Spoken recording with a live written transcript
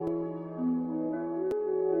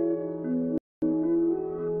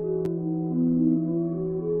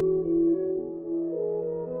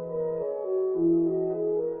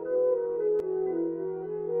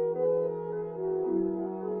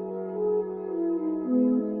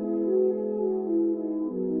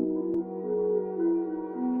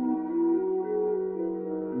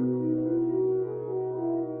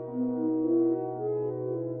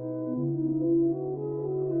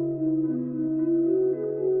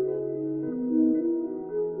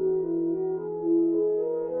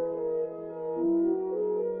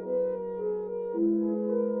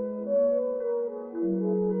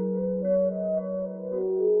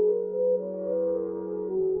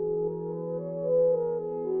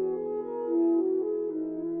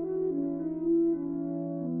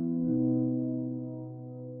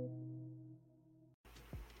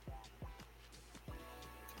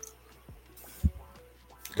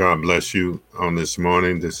God bless you on this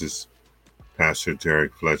morning. This is Pastor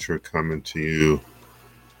Derrick Fletcher coming to you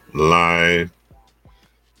live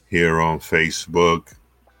here on Facebook.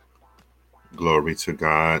 Glory to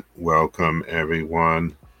God. Welcome,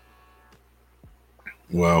 everyone.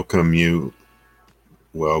 Welcome you.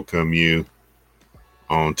 Welcome you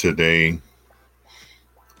on today.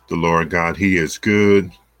 The Lord God, He is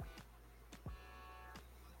good,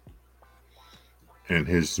 and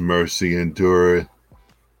His mercy endureth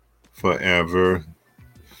forever.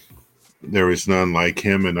 There is none like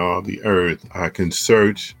Him in all the earth. I can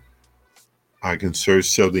search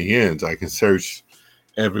till the ends. I can search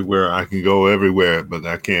everywhere. I can go everywhere, but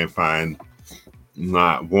I can't find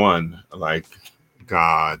not one like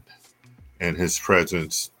God and His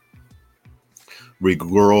presence. We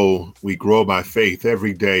grow by faith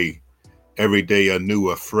every day anew,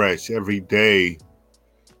 afresh, every day.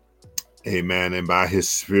 Amen. And by His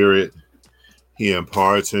Spirit, He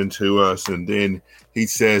imparts into us, and then He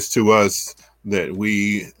says to us that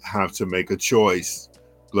we have to make a choice.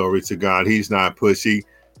 Glory to God. He's not pushy,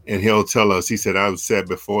 and He'll tell us, He said, I've set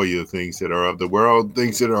before you things that are of the world,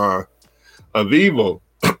 things that are of evil,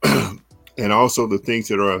 and also the things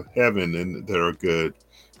that are of heaven and that are good.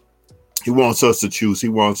 He wants us to choose. He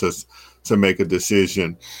wants us to make a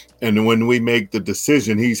decision. And when we make the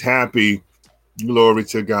decision, He's happy. Glory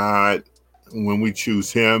to God when we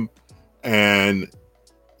choose Him. And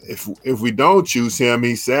if we don't choose Him,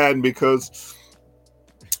 He's saddened, because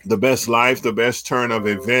the best life, the best turn of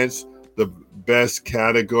events, the best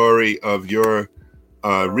category of your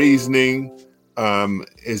reasoning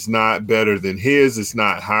is not better than His. It's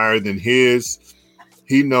not higher than His.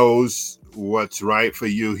 He knows what's right for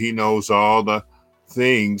you. He knows all the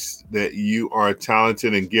things that you are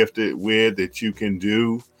talented and gifted with that you can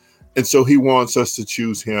do. And so He wants us to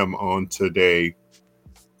choose Him on today.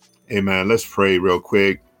 Amen. Let's pray real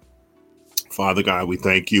quick. Father God, we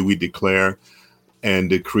thank you. We declare and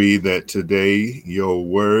decree that today your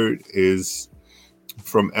word is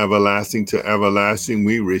from everlasting to everlasting.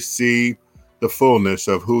 We receive the fullness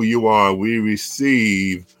of who you are. We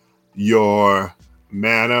receive your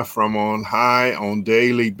manna from on high on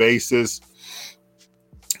daily basis.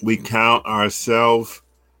 We count ourselves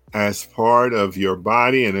as part of your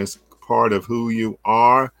body and as part of who you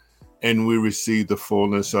are, and we receive the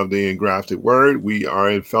fullness of the engrafted word. We are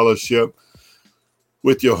in fellowship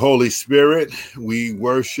with your Holy Spirit. We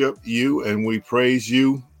worship you and we praise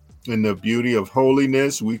you in the beauty of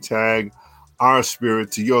holiness. We tag our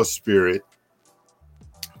spirit to your spirit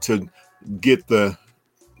to get the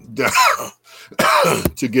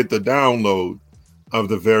to get the download of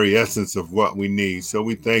the very essence of what we need. So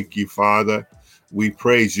we thank you, Father. We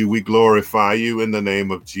praise you. We glorify you in the name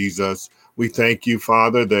of Jesus. We thank you,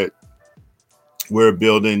 Father, that we're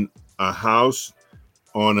building a house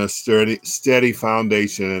on a steady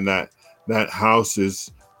foundation, and that house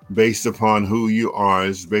is based upon who you are.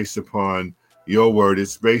 It's based upon your word.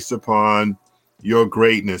 It's based upon your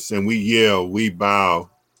greatness, and we yield, we bow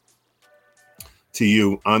to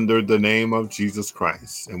you under the name of Jesus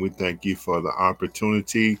Christ. And we thank you for the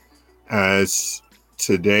opportunity as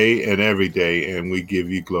today and every day, and we give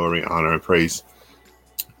you glory, honor, and praise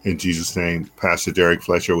in Jesus' name. Pastor Derrick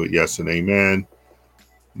Fletcher with yes and amen.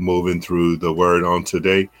 Moving through the word on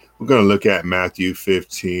today, we're going to look at Matthew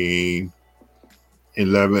 15,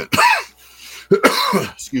 11,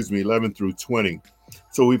 11 through 20.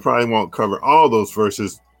 So we probably won't cover all those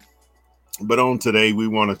verses, but on today we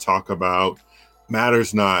want to talk about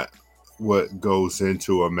matters not what goes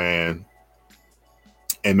into a man.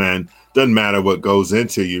 Amen. Doesn't matter what goes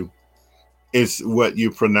into you. It's what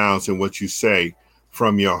you pronounce and what you say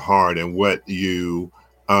from your heart, and what you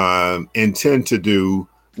intend to do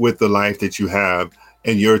with the life that you have,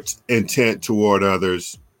 and your intent toward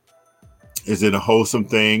others. Is it a wholesome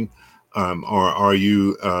thing? Or are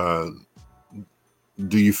you,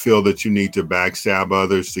 do you feel that you need to backstab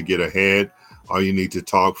others to get ahead? Or you need to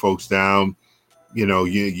talk folks down? You know,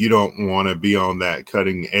 you don't want to be on that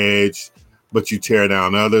cutting edge, but you tear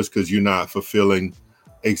down others because you're not fulfilling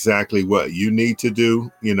exactly what you need to do.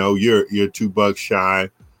 You know, you're $2 shy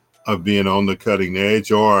of being on the cutting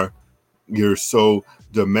edge, or you're so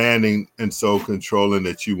demanding and so controlling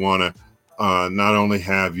that you want to not only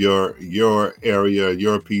have your area,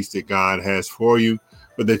 your piece that God has for you,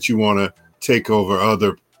 but that you want to take over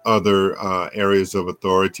other areas of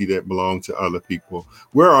authority that belong to other people.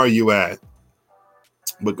 Where are you at?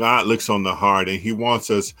 But God looks on the heart, and He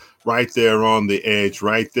wants us right there on the edge,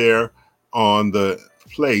 right there on the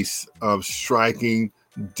place of striking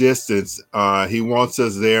distance. He wants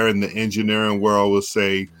us there, in the engineering world will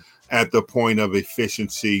say, at the point of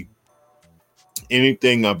efficiency.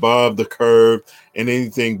 Anything above the curve and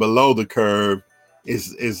anything below the curve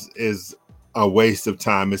is a waste of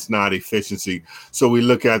time. It's not efficiency. So we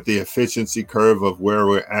look at the efficiency curve of where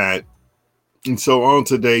we're at. And so on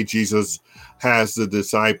today, Jesus has the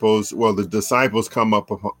disciples. Well, the disciples come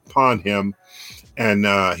up upon him, and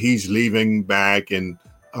he's leaving back. And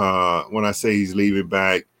when I say he's leaving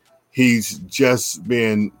back, he's just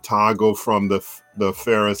been toggled from the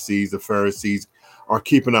Pharisees. The Pharisees are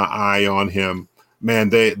keeping an eye on him. Man,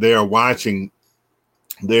 they are watching.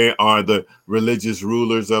 They are the religious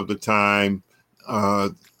rulers of the time,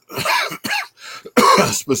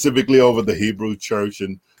 specifically over the Hebrew church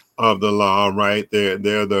and of the law, right? They're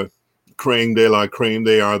the creme de la creme.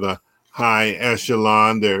 They are the high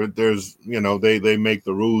echelon. There's they make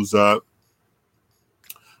the rules up.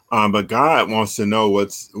 But God wants to know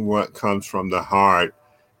what comes from the heart,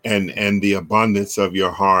 and the abundance of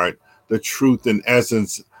your heart, the truth and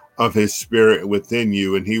essence of his spirit within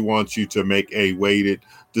you. And he wants you to make a weighted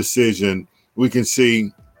decision. We can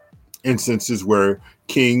see instances where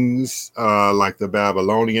kings, like the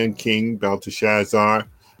Babylonian king Belteshazzar,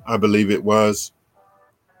 I believe it was,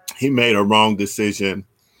 he made a wrong decision,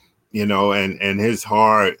 and his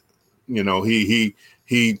heart, he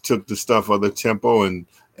took the stuff of the temple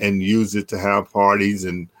and used it to have parties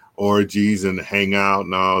and orgies and hang out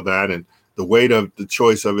and all that. And the weight of the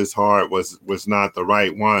choice of his heart was not the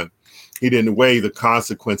right one. He didn't weigh the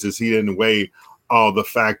consequences. He didn't weigh all the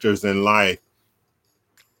factors in life.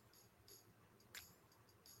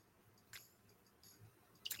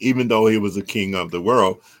 Even though he was a king of the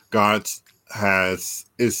world, God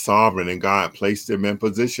is sovereign, and God placed him in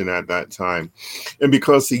position at that time. And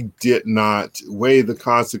because he did not weigh the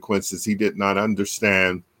consequences, he did not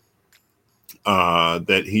understand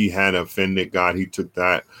that he had offended God. He took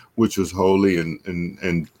that which was holy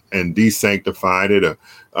and desanctified it,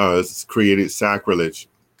 created sacrilege.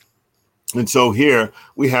 And so here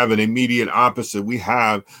we have an immediate opposite. We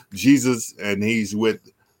have Jesus, and he's with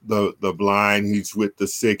the blind, he's with the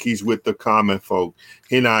sick, he's with the common folk.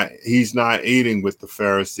 He's not eating with the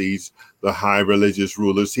Pharisees, the high religious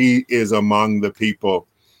rulers. He is among the people.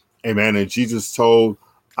 Amen. And Jesus told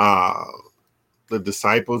the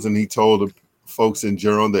disciples, and he told the folks in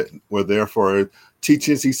general that were there for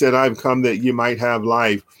teachings, he said, I've come that you might have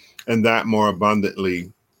life, and that more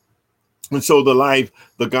abundantly. And so the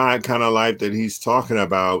God kind of life that he's talking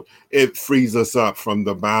about, it frees us up from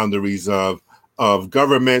the boundaries of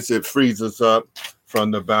governments. It frees us up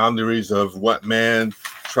from the boundaries of what man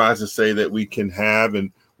tries to say that we can have,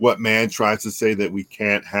 and what man tries to say that we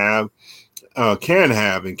can't have, can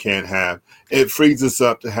have and can't have. It frees us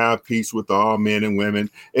up to have peace with all men and women.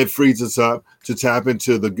 It frees us up to tap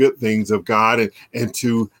into the good things of God and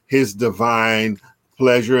to his divine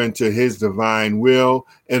pleasure and to his divine will.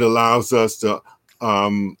 It allows us to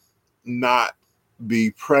not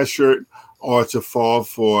be pressured or to fall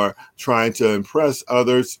for trying to impress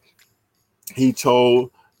others. He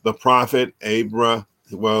told the prophet the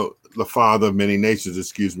father of many nations,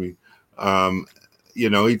 he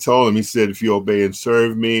told him, he said, if you obey and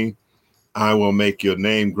serve me, I will make your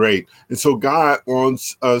name great. And so God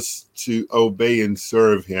wants us to obey and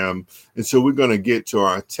serve him. And so we're going to get to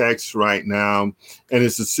our text right now. And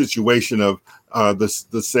it's a situation of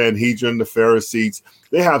the Sanhedrin, the Pharisees.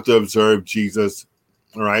 They have to observe Jesus,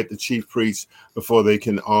 all right? The chief priests, before they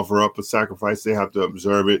can offer up a sacrifice, they have to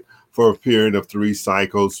observe it for a period of 3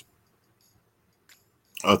 cycles.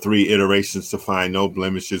 3 iterations, to find no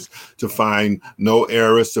blemishes, to find no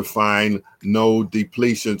errors, to find no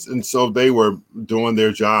depletions. And so they were doing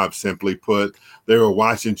their job, simply put. They were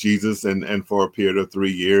watching Jesus and for a period of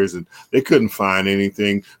 3 years, and they couldn't find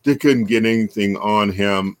anything. They couldn't get anything on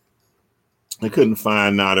him. They couldn't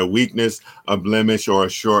find not a weakness, a blemish, or a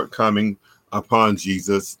shortcoming upon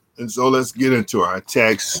Jesus. And so let's get into our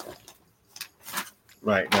text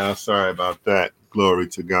right now. Sorry about that. Glory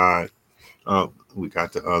to God. We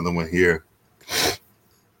got the other one here.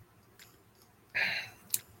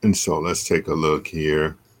 And so let's take a look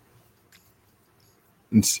here.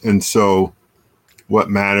 And so what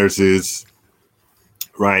matters is,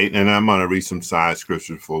 right, and I'm going to read some side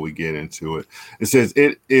scripture before we get into it. It says,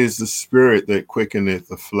 it is the spirit that quickeneth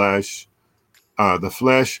the flesh. The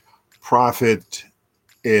flesh profiteth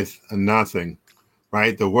nothing,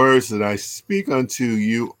 right? The words that I speak unto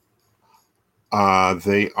you,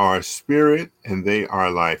 they are spirit and they are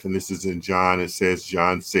life. And this is in John. It says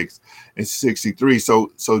John 6:63.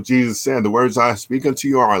 So Jesus said, the words I speak unto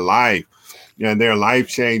you are life, and they're life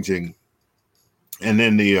changing. And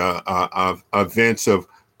then the events of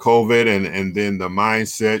COVID and then the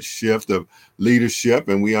mindset shift of leadership,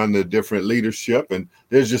 and we under different leadership, and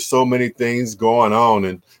there's just so many things going on,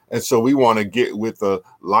 and so we want to get with the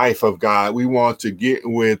life of God. We want to get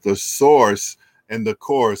with the source and the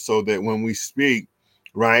core, so that when we speak,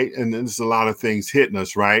 right, and there's a lot of things hitting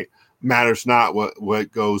us, right, matters not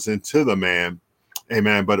what goes into the man,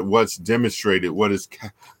 amen, but what's demonstrated, what is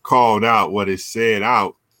called out, what is said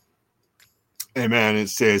out, amen. It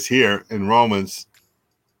says here in Romans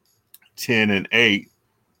 10:8,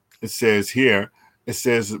 it says here, it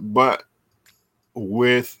says, but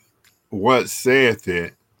with what saith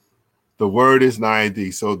it, the word is nigh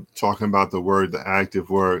thee. So talking about the word, the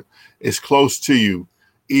active word, is close to you,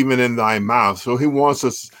 even in thy mouth. So he wants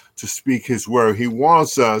us to speak his word. He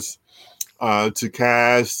wants us to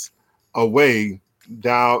cast away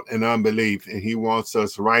doubt and unbelief. And he wants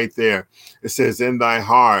us right there. It says, in thy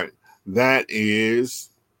heart, that is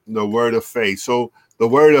the word of faith. So the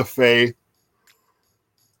word of faith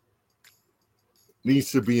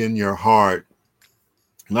needs to be in your heart.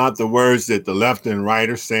 Not the words that the left and right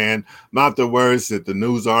are saying, not the words that the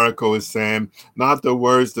news article is saying, not the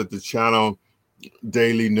words that the Channel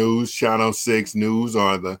Daily News, Channel 6 News,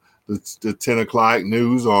 or the 10 o'clock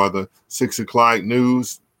news, or the 6 o'clock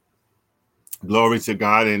news. Glory to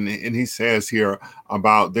God. And he says here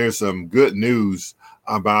about there's some good news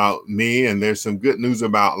about me, and there's some good news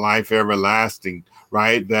about life everlasting,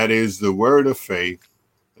 right? That is the word of faith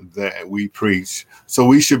that we preach. So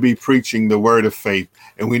we should be preaching the word of faith,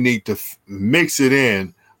 and we need to mix it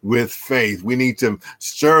in with faith. We need to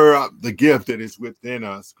stir up the gift that is within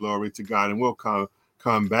us. Glory to God. And we'll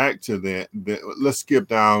come back to that. Let's skip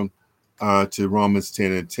down to Romans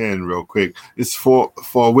 10:10 real quick. It's for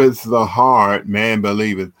with the heart man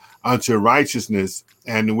believeth unto righteousness,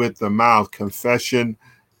 and with the mouth confession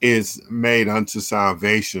is made unto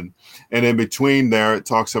salvation. And in between there, it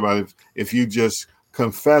talks about if you just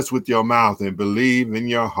confess with your mouth and believe in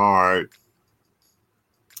your heart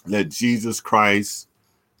that Jesus Christ,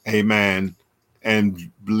 amen, and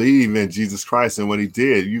believe in Jesus Christ and what he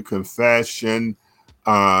did, you confession,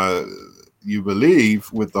 you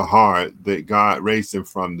believe with the heart that God raised him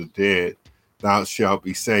from the dead, thou shalt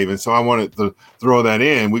be saved. And so I wanted to throw that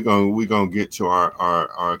in. We're gonna get to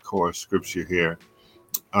our core scripture here.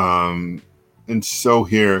 And so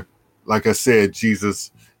here, like I said,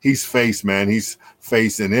 Jesus, he's faced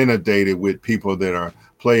and inundated with people that are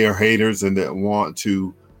player haters and that want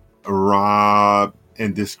to rob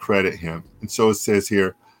and discredit him. And so it says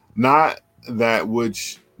here, not that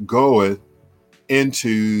which goeth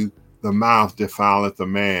into the mouth defileth a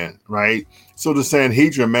man, right? So the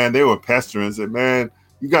Sanhedrin, man, they were pestering, said, man,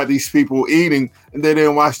 you got these people eating and they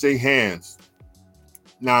didn't wash their hands.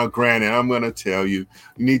 Now, granted, I'm going to tell you,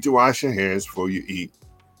 you need to wash your hands before you eat.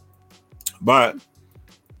 But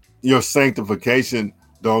your sanctification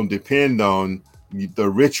don't depend on the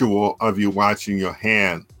ritual of you washing your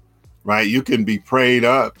hand, right? You can be prayed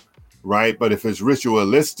up, right? But if it's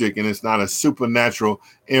ritualistic and it's not a supernatural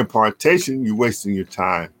impartation, you're wasting your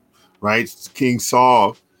time, right? King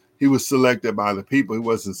Saul, he was selected by the people. He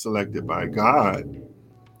wasn't selected by God.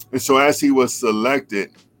 And so as he was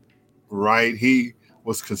selected, right, he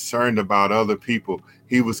was concerned about other people.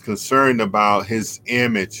 He was concerned about his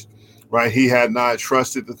image, right? He had not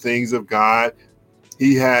trusted the things of God.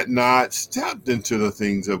 He had not stepped into the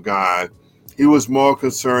things of God. He was more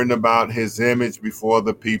concerned about his image before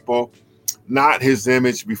the people, not his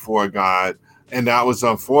image before God. And that was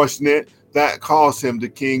unfortunate. That cost him the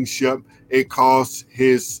kingship. It cost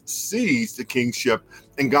his seeds the kingship.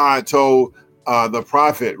 And God told the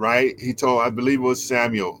prophet, right? He told, I believe it was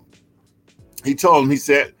Samuel. He told him, he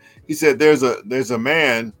said, there's a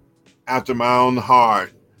man after my own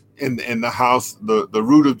heart in the house, the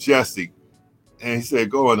root of Jesse. And he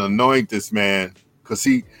said, go and anoint this man, because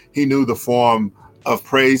he knew the form of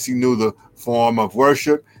praise. He knew the form of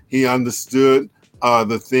worship. He understood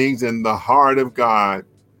the things in the heart of God.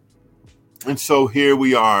 And so here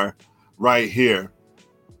we are right here.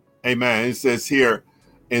 Amen. It says here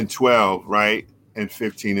in 12, right? In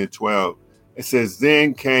 15 and 12. It says,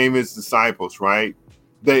 then came his disciples, right?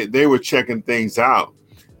 They were checking things out.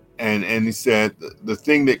 And he said, the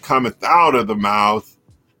thing that cometh out of the mouth,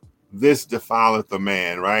 this defileth a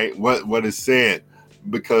man, right? What is said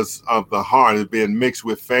because of the heart is being mixed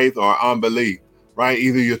with faith or unbelief, right?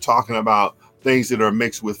 Either you're talking about things that are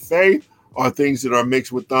mixed with faith or things that are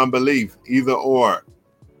mixed with unbelief, either or.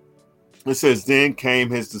 It says, then came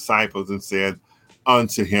his disciples and said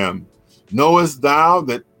unto him, knowest thou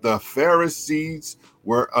that the Pharisees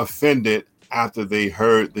were offended after they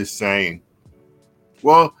heard this saying?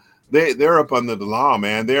 Well, they're up under the law,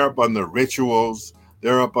 man. They're up under rituals.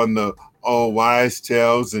 They're up on the old wise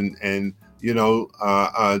tales and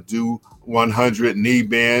do 100 knee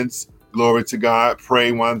bends. Glory to God.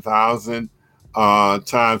 Pray 1,000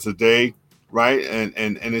 times a day, right?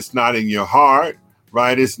 And it's not in your heart,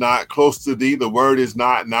 right? It's not close to thee. The word is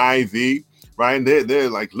not nigh thee, right? And they're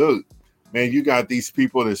like, look, man, you got these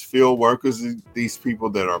people that's field workers, these people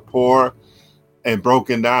that are poor and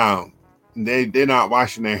broken down. They're not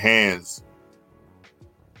washing their hands.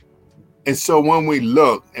 And so when we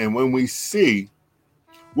look and when we see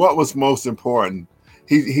what was most important,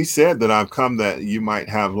 he said that I've come that you might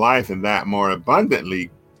have life and that more abundantly.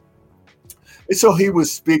 And so he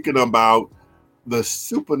was speaking about the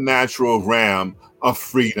supernatural realm of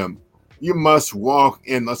freedom. You must walk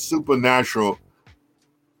in the supernatural.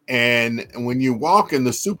 And when you walk in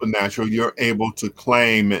the supernatural, you're able to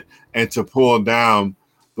claim it and to pull down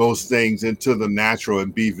those things into the natural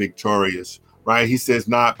and be victorious, right? He says,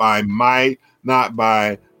 not by might, not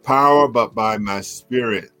by power, but by my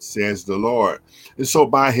spirit, says the Lord. And so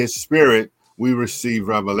by his spirit, we receive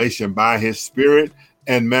revelation. By his spirit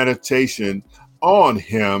and meditation on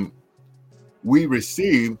him, we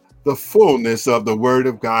receive the fullness of the word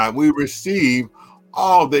of God. We receive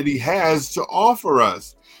all that he has to offer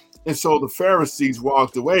us. And so the Pharisees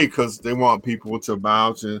walked away because they want people to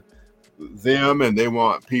bow to them and they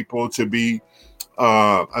want people to be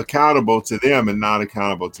accountable to them and not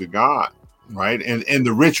accountable to God, right? And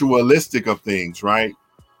the ritualistic of things, right?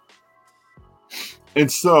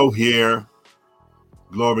 And so here,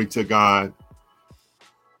 glory to God,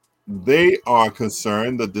 they are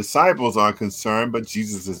concerned, the disciples are concerned, but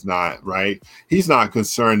Jesus is not, right? He's not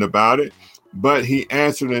concerned about it. But he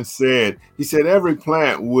answered and said, he said, every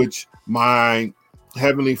plant which my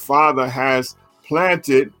heavenly Father has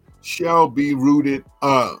planted shall be rooted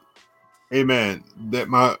up. Amen. That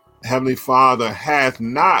my heavenly Father hath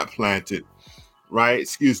not planted, right?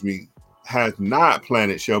 Excuse me, hath not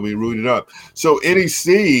planted shall be rooted up. So any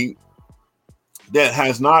seed that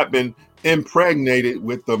has not been impregnated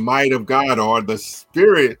with the might of God or the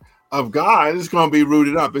spirit of God is going to be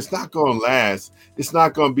rooted up. It's not going to last. It's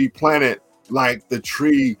not going to be planted like the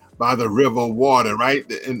tree by the river water, right?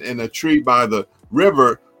 And a tree by the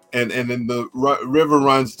river, and then the river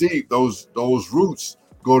runs deep. Those roots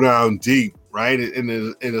go down deep, right? And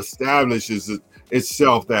it establishes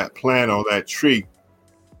itself, that plant or that tree.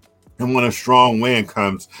 And when a strong wind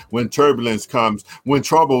comes, when turbulence comes, when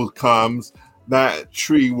trouble comes, that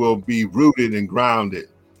tree will be rooted and grounded.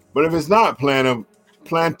 But if it's not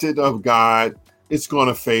planted of God, it's going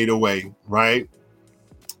to fade away, right?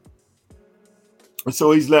 And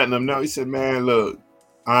so he's letting them know. He said, man, look,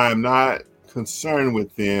 I am not concerned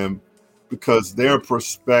with them because their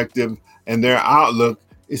perspective and their outlook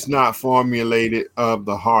is not formulated of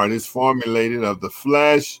the heart. It's formulated of the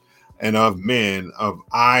flesh and of men, of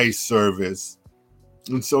eye service.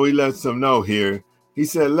 And so he lets them know here. He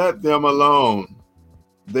said, let them alone.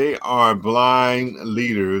 They are blind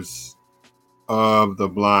leaders of the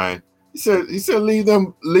blind. He said, leave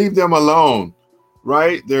them alone.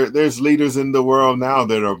 Right? There's leaders in the world now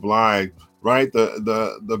that are blind, right?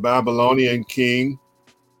 The Babylonian king,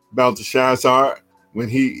 Belteshazzar, when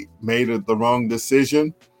he made the wrong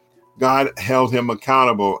decision, God held him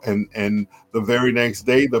accountable. And the very next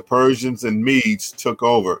day, the Persians and Medes took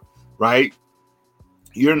over, right?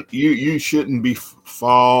 You shouldn't be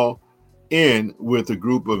fall in with a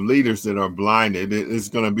group of leaders that are blinded. It's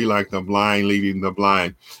going to be like the blind leading the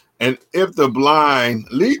blind. And if the blind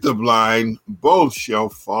lead the blind, both shall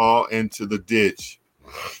fall into the ditch.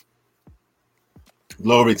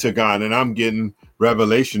 Glory to God. And I'm getting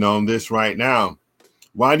revelation on this right now.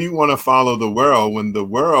 Why do you want to follow the world when the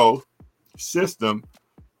world system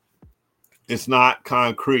is not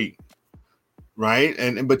concrete, right?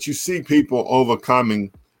 But you see people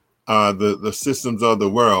overcoming the systems of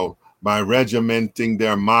the world by regimenting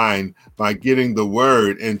their mind, by getting the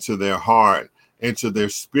word into their heart, into their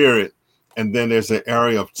spirit. And then there's an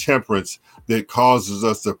area of temperance that causes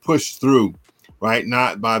us to push through, right?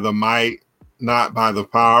 Not by the might, not by the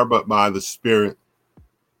power, but by the spirit.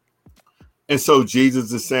 And so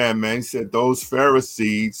Jesus is saying, man, he said, those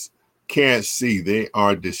Pharisees can't see. They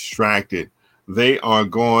are distracted. They are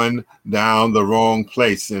going down the wrong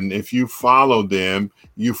place. And if you follow them,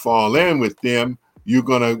 you fall in with them, you're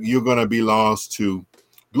gonna be lost too.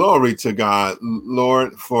 Glory to God,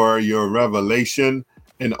 Lord, for your revelation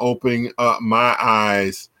and opening up my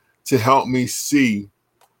eyes to help me see.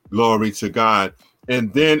 Glory to God.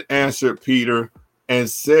 And then answered Peter and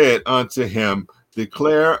said unto him,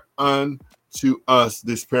 declare unto us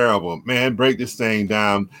this parable. Man, break this thing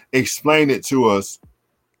down. Explain it to us.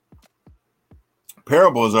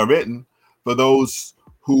 Parables are written for those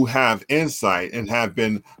who have insight and have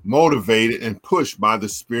been motivated and pushed by the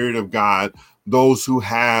Spirit of God, those who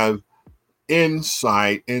have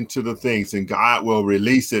insight into the things, and God will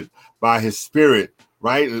release it by his Spirit,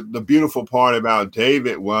 right? The beautiful part about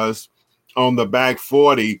David was on the back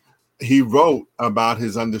 40, he wrote about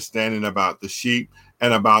his understanding about the sheep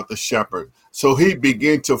and about the shepherd. So he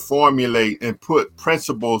began to formulate and put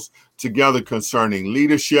principles together concerning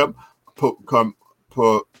leadership,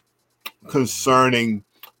 concerning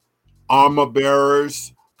armor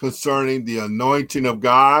bearers, concerning the anointing of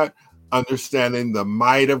God, understanding the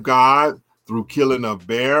might of God through killing of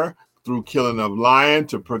bear, through killing of lion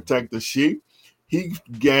to protect the sheep. He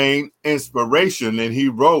gained inspiration and he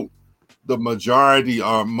wrote the majority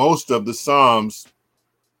or most of the Psalms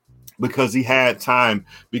because he had time,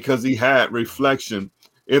 because he had reflection.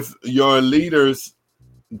 If your leaders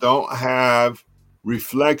don't have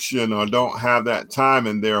reflection or don't have that time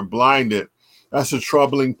and they're blinded, that's a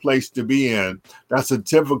troubling place to be in. That's a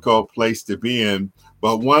difficult place to be in.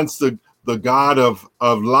 But once the God of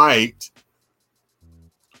light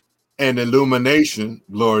and illumination,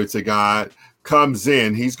 glory to God, comes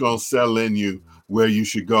in, he's going to settle in you where you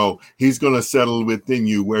should go. He's going to settle within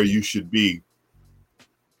you where you should be.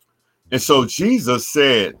 And so Jesus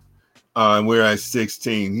said, and we're at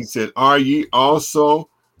 16, he said, are ye also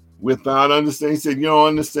without understanding? He said, you don't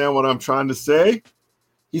understand what I'm trying to say?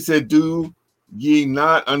 He said, do ye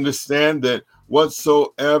not understand that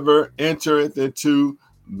whatsoever entereth into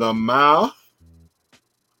the mouth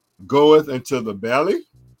goeth into the belly,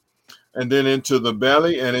 and then into the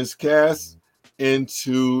belly, and is cast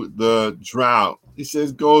into the drought? He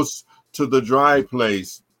says, goes to the dry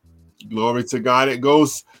place. Glory to God. It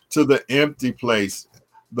goes to the empty place,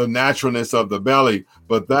 the naturalness of the belly.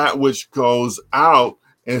 But that which goes out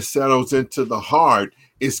and settles into the heart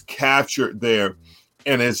is captured there.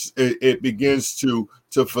 And it begins to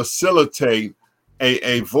facilitate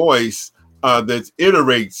a voice that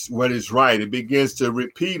iterates what is right. It begins to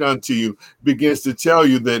repeat unto you, begins to tell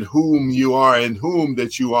you that whom you are and whom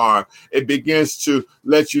that you are. It begins to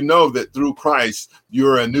let you know that through Christ,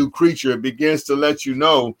 you're a new creature. It begins to let you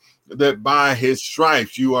know that by his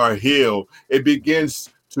stripes you are healed. It begins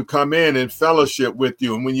to come in and fellowship with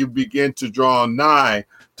you. And when you begin to draw nigh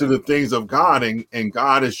to the things of God, and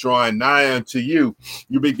God is drawing nigh unto you,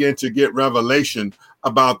 you begin to get revelation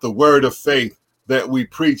about the word of faith that we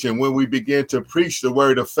preach. And when we begin to preach the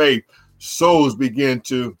word of faith, souls begin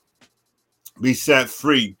to be set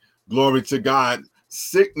free. Glory to God.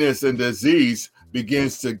 Sickness and disease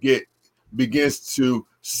begins to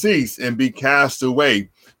cease and be cast away.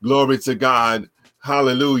 Glory to God.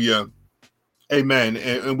 Hallelujah. Amen.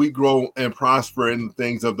 And we grow and prosper in the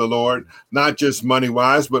things of the Lord, not just money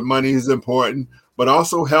wise, but money is important, but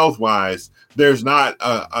also health wise. There's not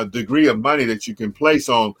a degree of money that you can place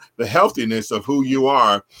on the healthiness of who you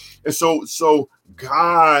are. And so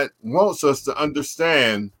God wants us to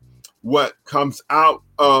understand what comes out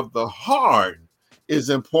of the heart is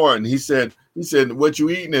important. He said, what you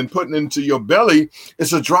eating and putting into your belly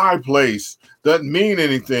is a dry place. Doesn't mean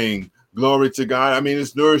anything. Glory to God. I mean,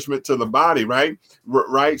 it's nourishment to the body, right?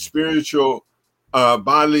 Right? Spiritual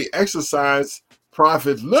bodily exercise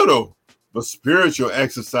profits little, but spiritual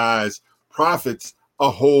exercise profits a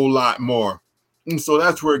whole lot more. And so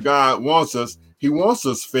that's where God wants us. He wants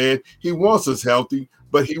us fed. He wants us healthy,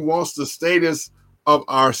 but he wants the status of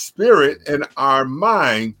our spirit and our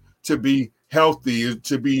mind to be healthy,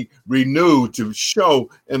 to be renewed, to show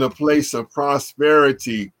in a place of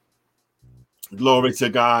prosperity. Glory to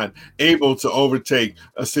God, able to overtake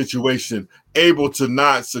a situation, able to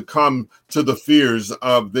not succumb to the fears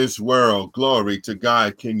of this world. Glory to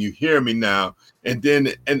God. Can you hear me now? And then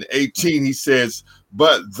in 18, he says,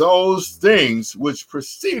 but those things which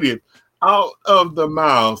proceeded out of the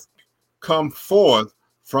mouth come forth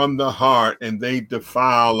from the heart, and they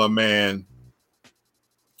defile a man.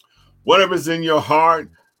 Whatever's in your heart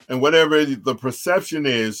and whatever the perception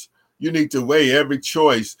is, you need to weigh every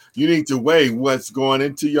choice. You need to weigh what's going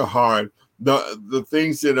into your heart. The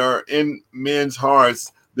things that are in men's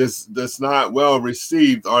hearts that's not well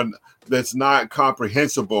received or that's not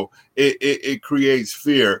comprehensible. It creates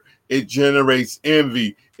fear. It generates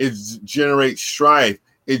envy. It generates strife.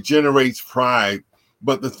 It generates pride.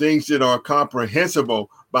 But the things that are comprehensible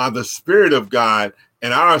by the Spirit of God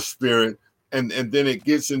and our spirit, and then it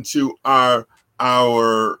gets into our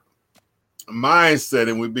mindset,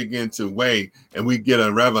 and we begin to weigh, and we get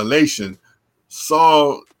a revelation.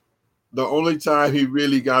 Saul, the only time he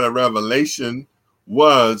really got a revelation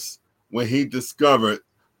was when he discovered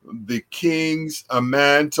the king's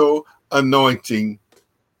mantle anointing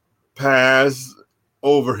passed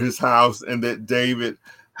over his house, and that David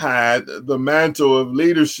had the mantle of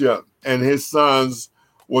leadership, and his sons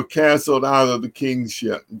were canceled out of the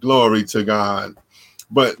kingship. Glory to God.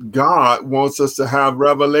 But God wants us to have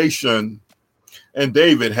revelation, and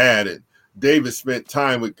David had it. David spent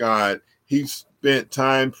time with God. He spent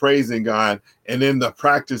time praising God and in the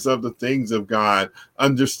practice of the things of God,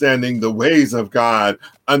 understanding the ways of God,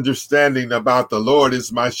 understanding about the Lord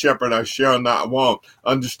is my shepherd, I shall not want,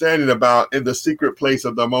 understanding about in the secret place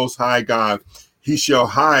of the Most High God, he shall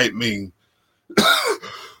hide me.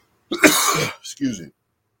 Excuse me.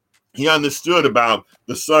 He understood about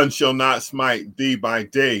the sun shall not smite thee by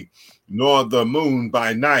day, nor the moon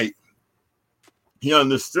by night. He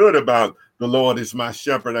understood about the Lord is my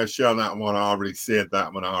shepherd, I shall not want. I already said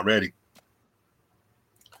that one already.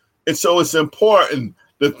 And so it's important,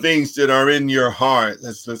 the things that are in your heart.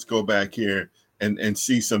 Let's go back here and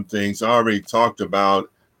see some things. I already talked about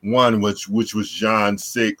one, which was John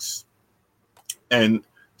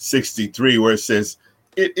 6:63, where it says,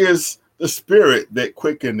 it is the spirit that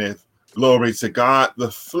quickeneth. Glory to God.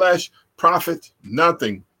 The flesh profits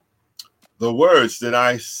nothing. The words that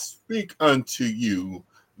I speak unto you,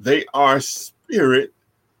 they are spirit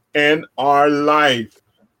and are life.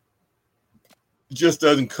 It just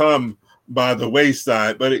doesn't come by the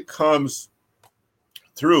wayside, but it comes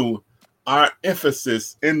through our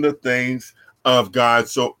emphasis in the things of God.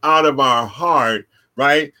 So out of our heart,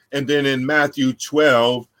 right? And then in Matthew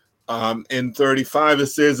 12 and 35, it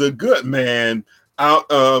says, a good man out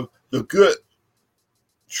of the good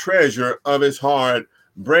treasure of his heart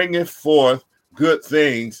bringeth forth good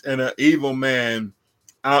things, and an evil man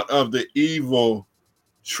out of the evil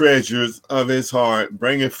treasures of his heart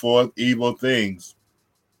bringeth forth evil things.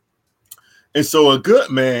 And so a good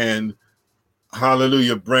man,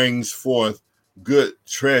 hallelujah, brings forth good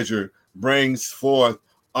treasure, brings forth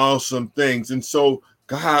awesome things. And so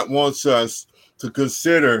God wants us to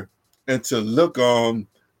consider and to look on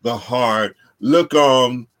the heart, look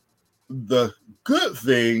on the good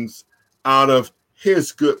things out of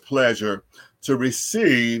his good pleasure, to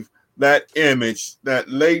receive that image, that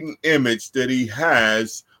latent image that he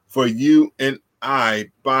has for you and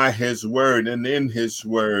I by his word and in his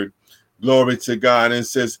word. Glory to God. And it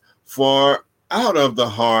says, for out of the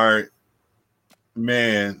heart,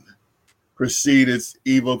 man, proceedeth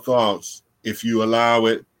evil thoughts, if you allow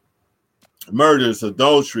it, murders,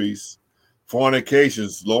 adulteries,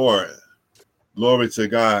 fornications, Lord, glory to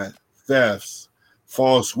God, thefts,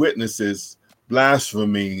 false witnesses,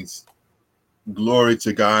 blasphemies, glory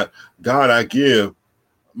to God. God, I give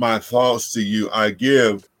my thoughts to you. I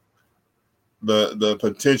give the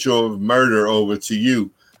potential of murder over to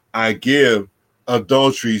you. I give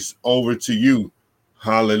adulteries over to you.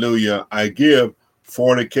 Hallelujah. I give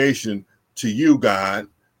fornication to you, God.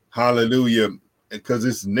 Hallelujah. Because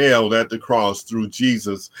it's nailed at the cross through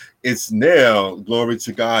Jesus. It's nailed, glory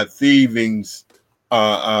to God, thievings,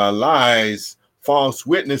 lies, false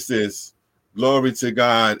witnesses, glory to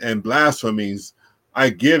God, and blasphemies. I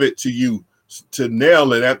give it to you to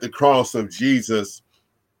nail it at the cross of Jesus,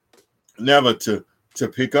 never to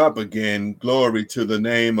pick up again. Glory to the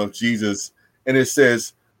name of Jesus. And it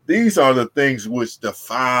says, these are the things which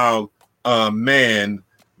defile a man,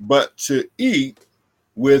 but to eat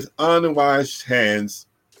with unwashed hands,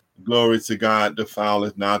 glory to God,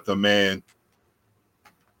 defileth not the man.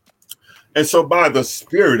 And so by the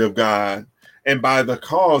Spirit of God and by the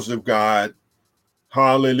cause of God,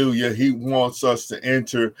 hallelujah, he wants us to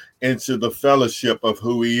enter into the fellowship of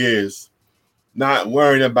who he is. Not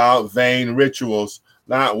worried about vain rituals,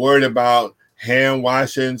 not worried about hand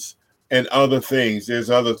washings and other things. There's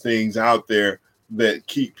other things out there that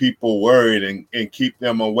keep people worried and keep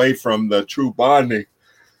them away from the true bonding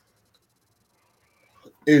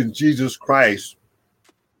in Jesus Christ,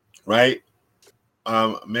 right?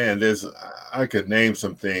 Man, I could name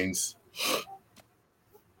some things,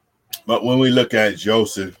 but when we look at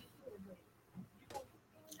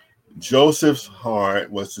Joseph's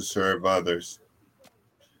heart was to serve others.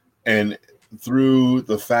 And through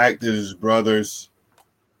the fact that his brothers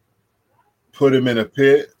put him in a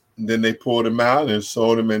pit, and then they pulled him out and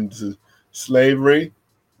sold him into slavery,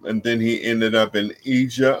 and then he ended up in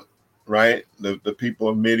Egypt, right? The people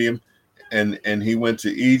of Midian, and he went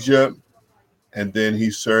to Egypt, and then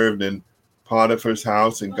he served in Potiphar's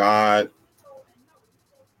house, and God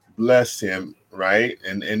blessed him, right?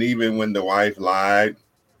 And even when the wife lied,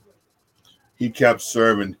 he kept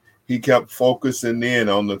serving. He kept focusing in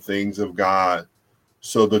on the things of God.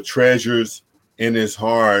 So the treasures in his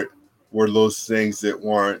heart were those things that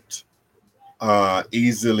weren't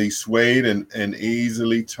easily swayed and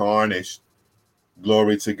easily tarnished.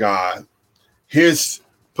 Glory to God. His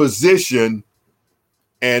position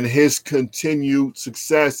And his continued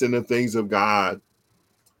success in the things of God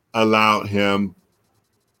allowed him,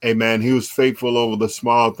 amen. He was faithful over the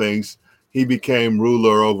small things. He became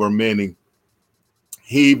ruler over many.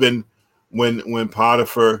 He even, when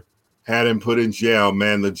Potiphar had him put in jail,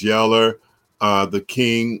 man, the jailer, the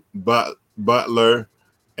king, butler,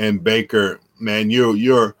 and baker, man,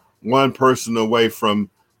 you're one person away from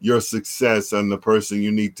your success and the person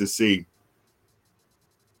you need to see.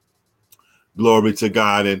 Glory to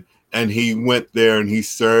God. And he went there and he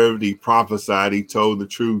served, he prophesied, he told the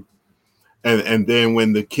truth. And then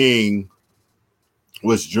when the king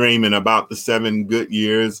was dreaming about the 7 good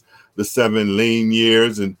years, the 7 lean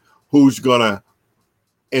years, and who's gonna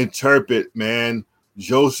interpret, man,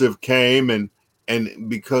 Joseph came, and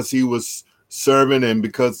because he was serving and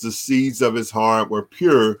because the seeds of his heart were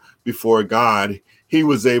pure before God, he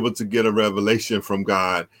was able to get a revelation from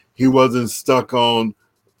God. He wasn't stuck on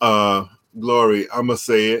glory, I'm gonna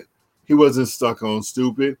say it. He wasn't stuck on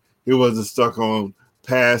stupid. He wasn't stuck on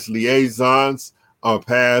past liaisons or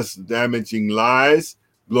past damaging lies.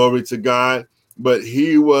 Glory to God. But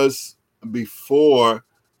he was before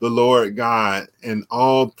the Lord God, and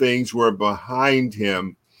all things were behind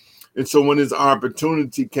him. And so when his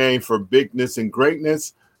opportunity came for bigness and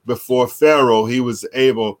greatness before Pharaoh, he was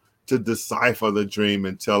able to decipher the dream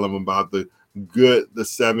and tell him about the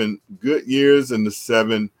 7 good years and the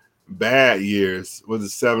 7 bad years. Was it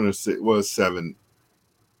 7 or 6? Was 7.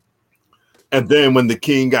 And then when the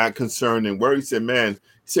king got concerned and worried, he said, man, he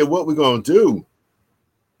said, what we going to do?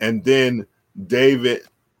 And then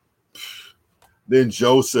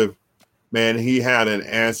Joseph, man, he had an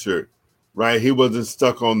answer, right? He wasn't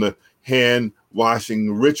stuck on the hand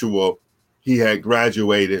washing ritual. He had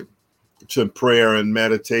graduated to prayer and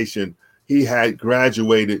meditation. He had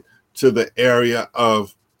graduated to the area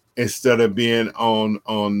of, instead of being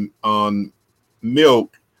on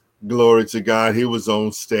milk, glory to God, he was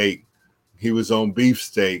on steak. He was on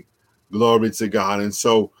beefsteak, glory to God. And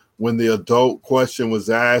so when the adult question was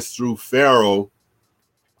asked through Pharaoh,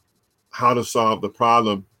 how to solve the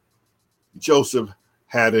problem, Joseph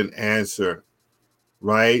had an answer,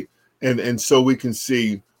 right? And so we can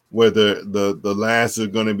see whether the last are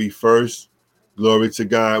going to be first. Glory to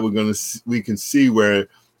God. We can see where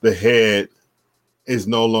the head is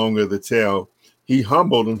no longer the tail. He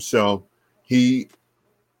humbled himself. He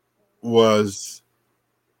was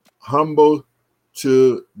humble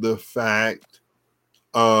to the fact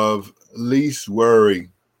of least worry,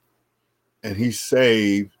 and he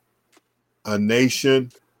saved a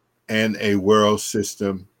nation and a world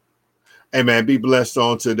system. Amen. Be blessed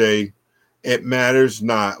on today. It matters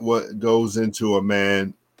not what goes into a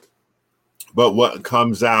man, but what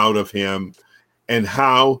comes out of him, and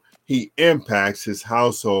how he impacts his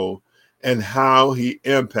household and how he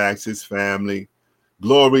impacts his family.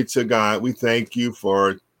 Glory to God. We thank you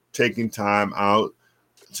for taking time out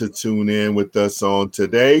to tune in with us on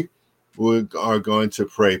today. We are going to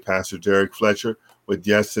pray, Pastor Derrick Fletcher, with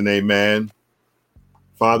yes and amen.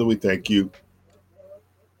 Father, we thank you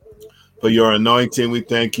for your anointing. We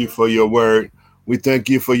thank you for your word. We thank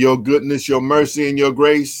you for your goodness, your mercy, and your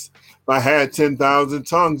grace. If I had 10,000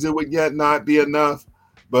 tongues, it would yet not be enough,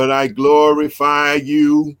 but I glorify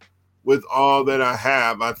you with all that I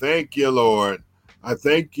have. I thank you, Lord. I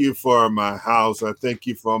thank you for my house. I thank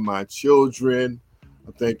you for my children.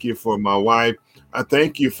 I thank you for my wife. I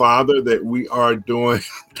thank you, Father, that we are doing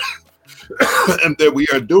and that we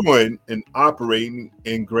are doing and operating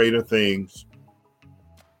in greater things.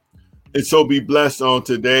 And so be blessed on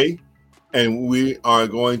today. And we are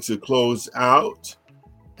going to close out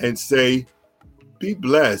and say, be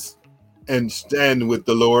blessed and stand with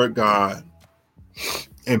the Lord God.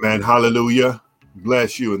 Amen. Hallelujah.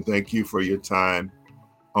 Bless you and thank you for your time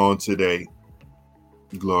on today.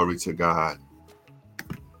 Glory to God.